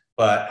close,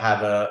 but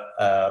have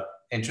a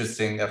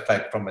interesting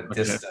effect from a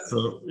distance.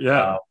 So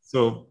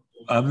so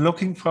I'm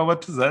looking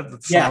forward to that.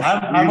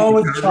 I'm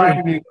always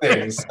trying new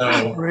things.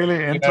 So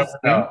really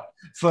interesting.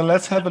 So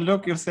let's have a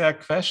look if there are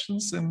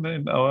questions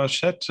in our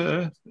chat.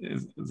 There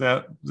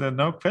are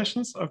no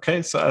questions?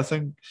 Okay, so I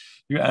think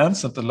you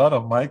answered a lot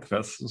of my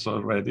questions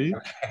already.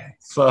 Okay.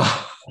 So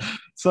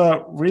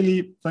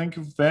really, thank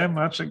you very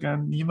much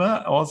again,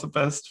 Nima. All the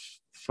best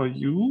for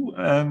you.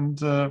 And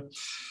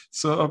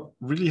so I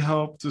really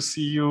hope to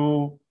see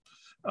you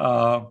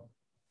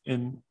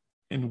in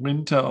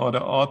winter or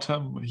the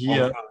autumn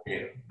here.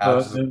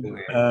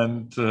 Absolutely.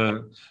 And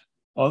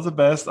all the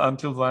best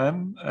until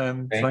then.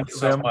 And thank you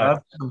very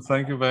much. And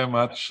thank you very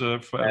much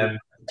for everything.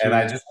 And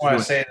I just want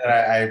to say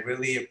that I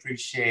really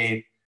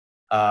appreciate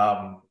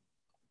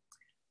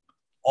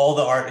all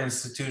the art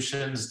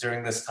institutions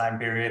during this time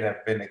period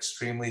have been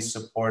extremely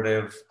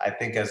supportive. I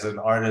think as an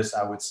artist,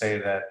 I would say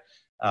that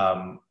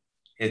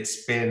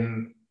it's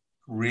been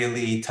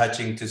really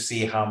touching to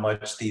see how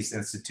much these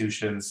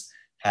institutions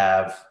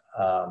have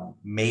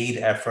made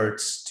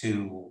efforts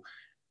to,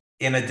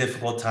 in a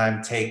difficult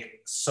time, take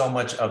so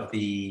much of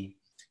the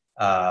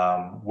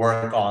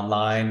work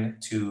online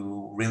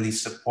to really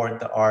support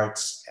the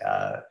arts,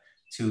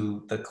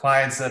 to the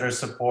clients that are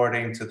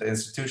supporting, to the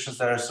institutions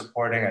that are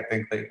supporting. I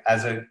think that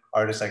as an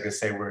artist, I could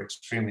say we're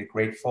extremely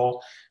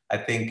grateful. I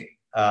think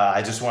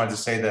I just wanted to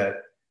say that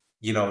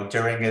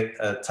during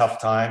a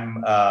tough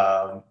time,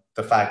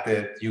 the fact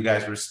that you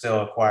guys were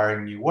still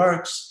acquiring new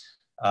works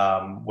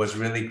was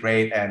really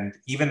great. And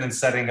even in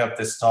setting up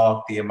this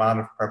talk, the amount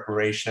of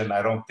preparation,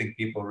 I don't think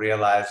people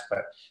realize,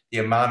 but the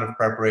amount of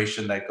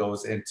preparation that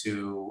goes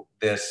into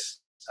this,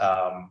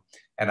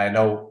 and I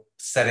know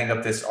setting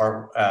up this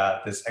art,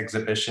 this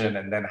exhibition,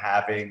 and then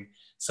having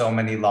so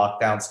many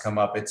lockdowns come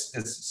up, it's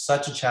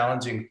such a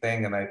challenging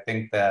thing. And I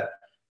think that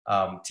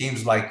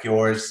teams like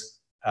yours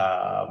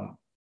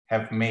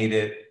have made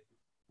it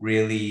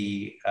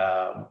really,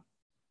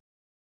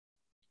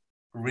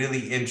 really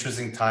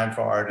interesting time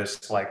for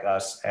artists like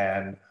us.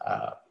 And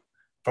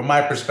from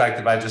my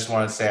perspective, I just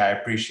want to say I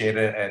appreciate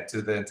it, and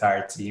to the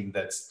entire team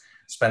that's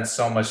spent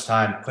so much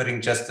time putting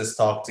just this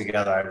talk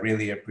together. I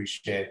really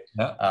appreciate.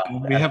 Yeah.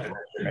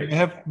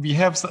 We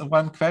have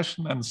one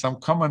question and some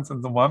comments,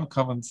 and the one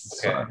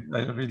comments okay.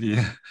 I really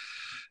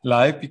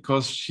like,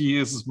 because she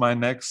is my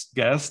next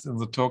guest in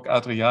the talk,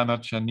 Adriana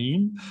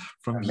Czernin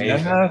from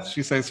Vienna.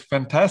 She says,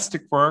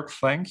 fantastic work,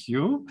 thank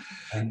you.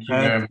 Thank you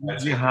very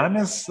much.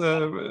 Johannes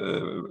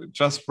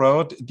just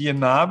wrote, Dear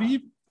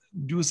Nabi,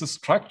 do the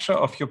structure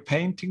of your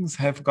paintings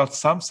have got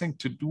something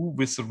to do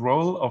with the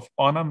role of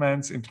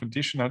ornaments in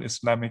traditional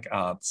Islamic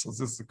art? So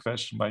this is a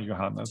question by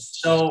Johannes.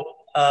 So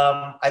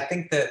I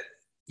think that,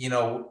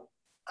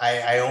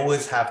 I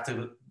always have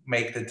to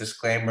make the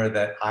disclaimer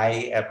that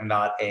I am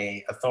not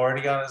an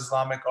authority on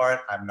Islamic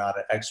art. I'm not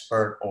an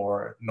expert,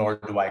 nor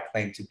do I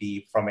claim to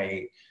be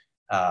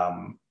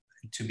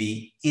to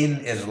be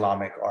in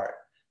Islamic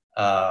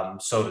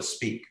art, so to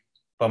speak.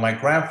 But my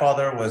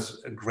grandfather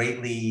was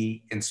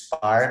greatly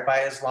inspired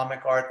by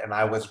Islamic art, and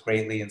I was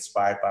greatly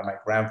inspired by my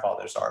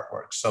grandfather's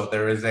artwork. So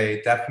there is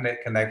a definite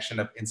connection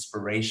of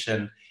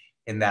inspiration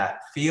in that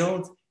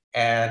field.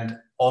 And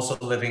also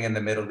living in the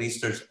Middle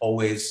East, there's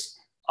always,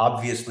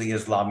 obviously,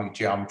 Islamic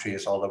geometry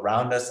is all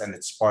around us, and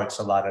it sparks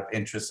a lot of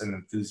interest and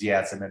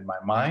enthusiasm in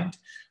my mind.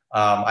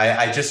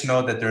 I just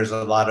know that there's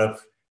a lot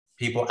of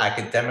people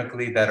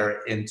academically that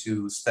are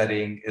into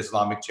studying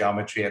Islamic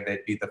geometry, and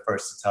they'd be the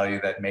first to tell you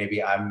that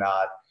maybe I'm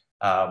not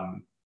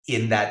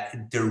in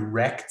that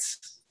direct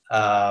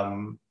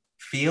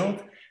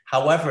field.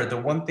 However, the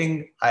one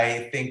thing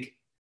I think,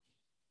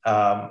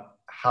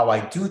 how I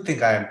do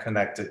think I am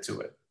connected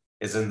to it,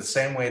 is in the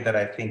same way that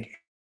I think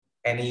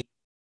any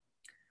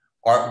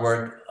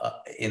artwork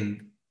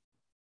in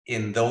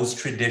those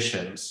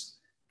traditions,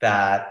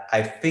 that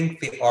I think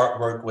the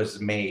artwork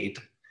was made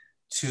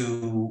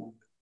to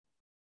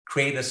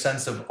create a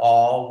sense of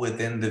awe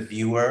within the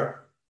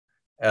viewer,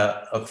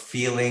 a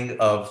feeling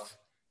of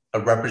a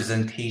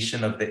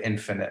representation of the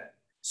infinite.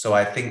 So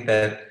I think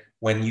that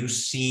when you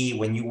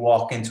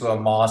walk into a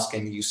mosque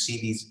and you see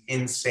these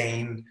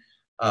insane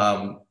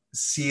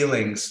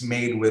ceilings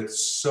made with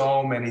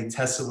so many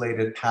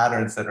tessellated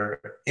patterns that are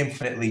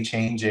infinitely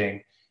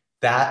changing,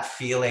 that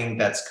feeling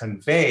that's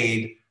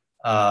conveyed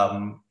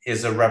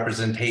is a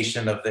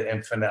representation of the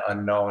infinite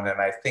unknown. And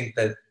I think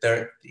that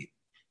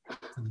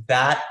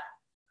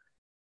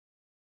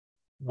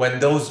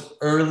when those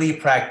early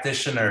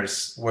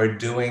practitioners were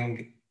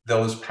doing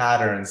those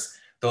patterns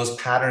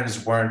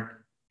weren't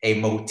a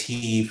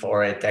motif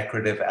or a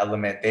decorative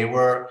element. They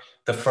were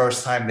the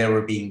first time they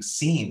were being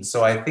seen.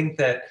 So I think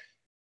that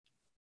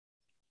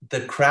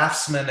the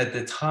craftsmen at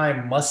the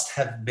time must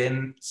have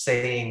been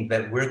saying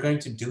that we're going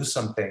to do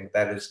something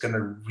that is going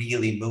to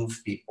really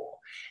move people.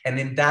 And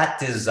in that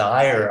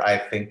desire, I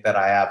think that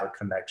I have a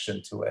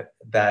connection to it,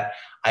 that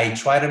I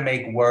try to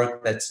make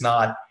work that's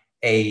not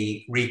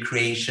a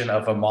recreation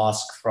of a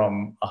mosque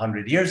from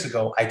 100 years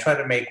ago. I try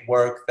to make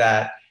work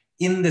that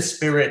in the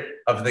spirit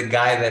of the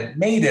guy that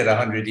made it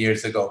 100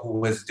 years ago, who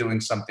was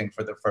doing something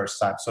for the first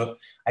time. So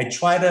I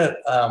try to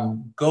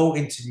go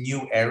into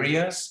new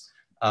areas.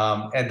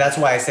 And that's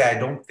why I say I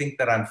don't think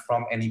that I'm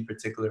from any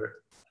particular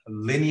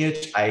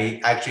lineage.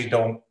 I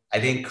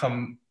didn't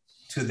come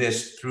to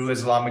this through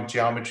Islamic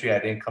geometry. I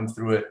didn't come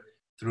through it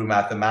through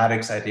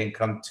mathematics. I didn't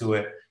come to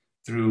it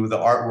through the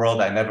art world.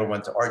 I never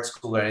went to art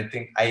school or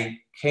anything. I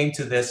came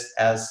to this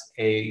as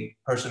a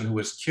person who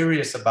was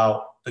curious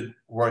about the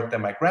work that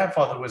my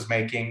grandfather was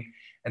making.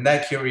 And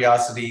that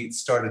curiosity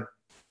started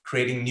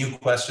creating new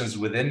questions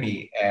within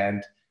me.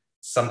 And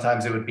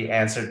sometimes it would be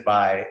answered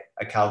by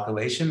a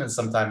calculation, and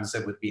sometimes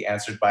it would be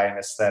answered by an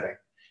aesthetic.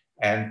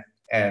 And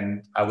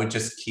I would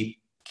just keep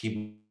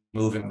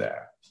moving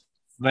there.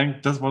 I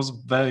think that was a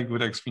very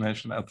good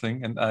explanation, I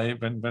think. And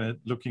when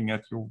looking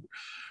at your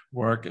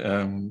work,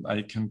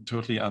 I can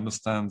totally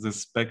understand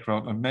this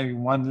background. And maybe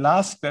one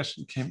last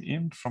question came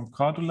in from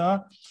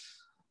Cordula.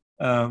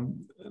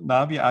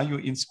 Nabi, are you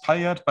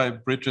inspired by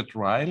Bridget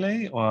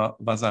Riley or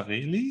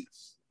Vasarely?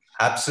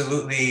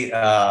 Absolutely.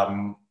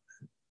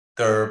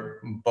 They're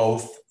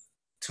both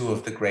two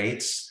of the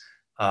greats.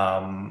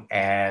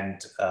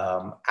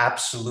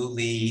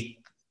 Absolutely,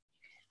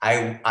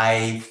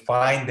 I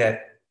find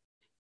that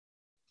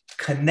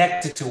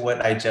connected to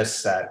what I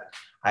just said.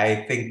 I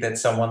think that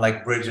someone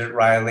like Bridget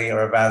Riley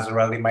or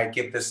Vasarely might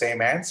give the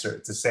same answer,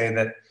 to say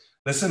that,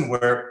 listen,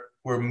 we're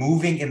we're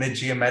moving in a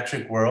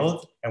geometric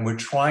world, and we're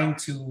trying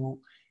to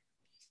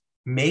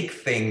make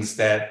things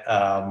that,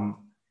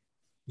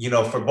 you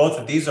know, for both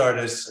of these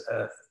artists,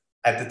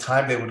 at the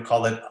time they would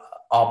call it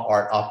op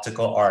art,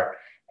 optical art.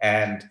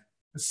 And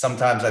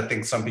sometimes I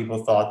think some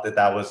people thought that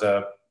that was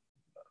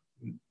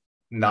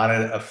not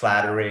a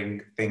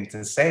flattering thing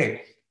to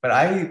say, but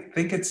I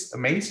think it's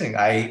amazing.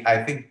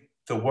 I think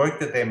the work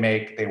that they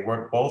make,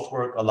 both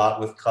work a lot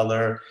with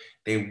color.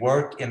 They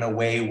work in a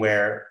way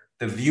where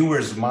the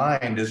viewer's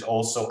mind is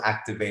also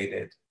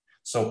activated.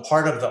 So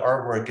part of the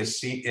artwork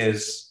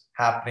is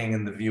happening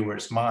in the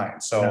viewer's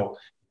mind. So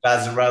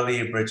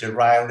Bazzarelli, Bridget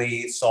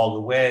Riley, Saul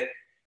LeWitt,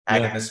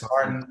 Agnes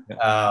Martin.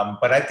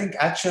 But I think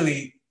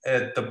actually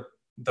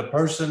the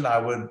person I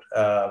would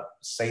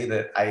say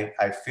that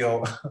I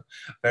feel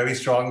very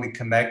strongly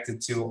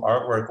connected to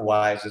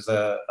artwork-wise is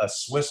a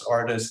Swiss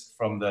artist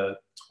from the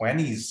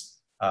 20s,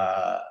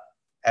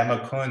 Emma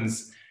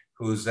Kunz,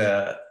 who's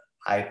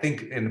I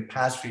think in the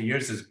past few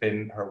years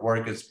her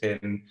work has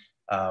been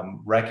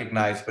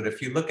recognized. But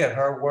if you look at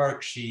her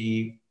work,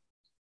 she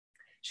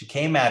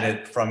came at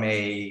it from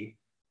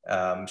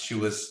she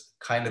was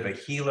kind of a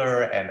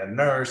healer and a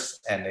nurse,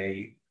 and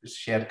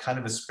she had kind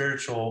of a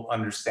spiritual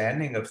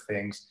understanding of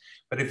things.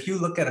 But if you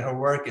look at her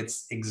work,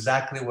 it's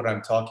exactly what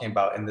I'm talking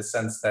about, in the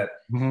sense that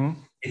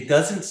it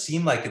doesn't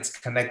seem like it's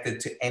connected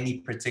to any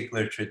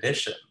particular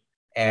tradition.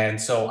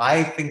 And so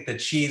I think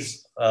that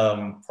she's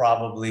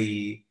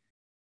probably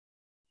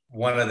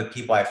one of the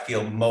people I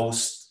feel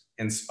most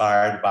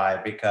inspired by,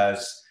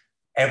 because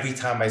every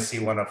time I see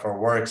one of her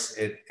works,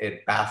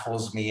 it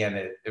baffles me, and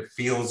it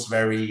feels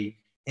very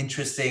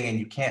interesting, and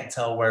you can't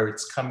tell where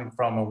it's coming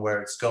from and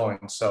where it's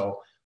going. So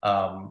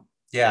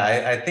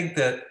I think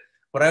that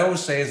what I always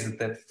say is that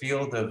the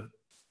field of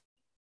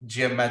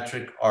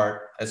geometric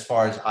art, as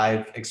far as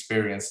I've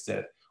experienced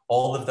it,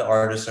 all of the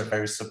artists are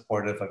very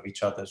supportive of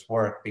each other's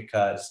work,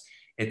 because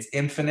it's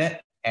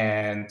infinite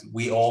and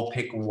we all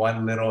pick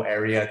one little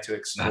area to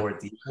explore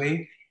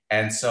deeply.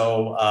 And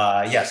so,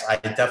 yes,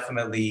 I'm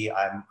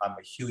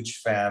a huge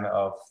fan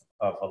of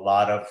a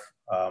lot of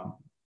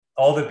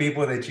all the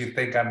people that you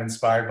think I'm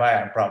inspired by.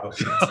 I'm probably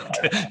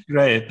inspired by.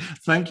 Great.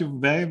 Thank you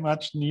very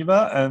much,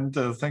 Nima. And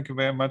thank you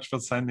very much for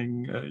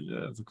sending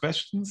the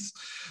questions,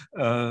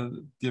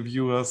 dear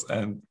viewers,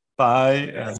 and bye.